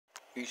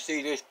You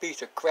see this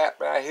piece of crap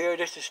right here?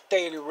 This is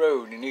Staley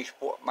Road in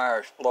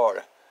E.FORT.MYERS,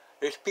 Florida.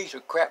 This piece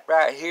of crap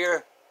right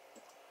here,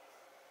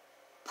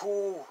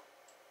 pool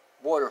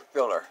water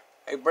filler.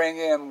 They bring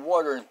in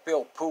water and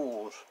fill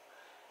pools.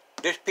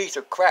 This piece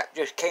of crap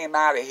just came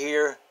out of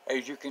here,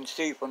 as you can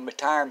see from the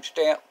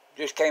timestamp.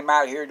 Just came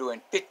out of here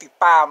doing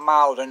 55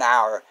 miles an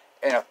hour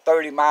in a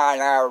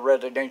 30-mile-an-hour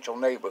residential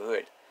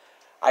neighborhood.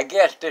 I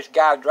guess this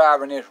guy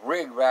driving this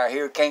rig right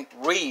here can't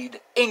read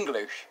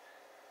English,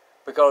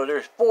 because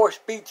there's 4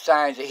 speed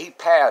signs that he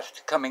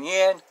passed coming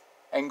in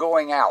and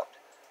going out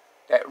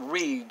that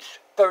reads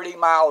 30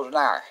 miles an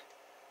hour.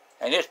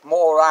 And this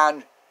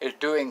moron is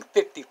doing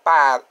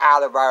 55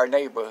 out of our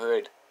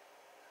neighborhood.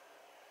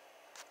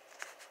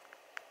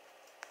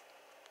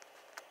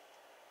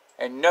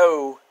 And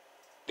no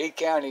Lee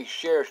County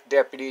Sheriff's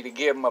deputy to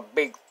give him a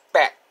big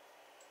fat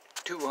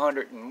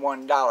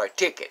 $201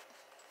 ticket.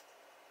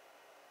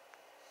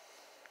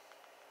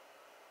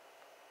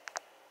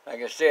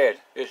 Like I said,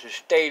 this is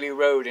Staley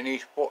Road in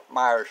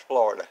E.FORT.MYERS,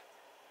 Florida.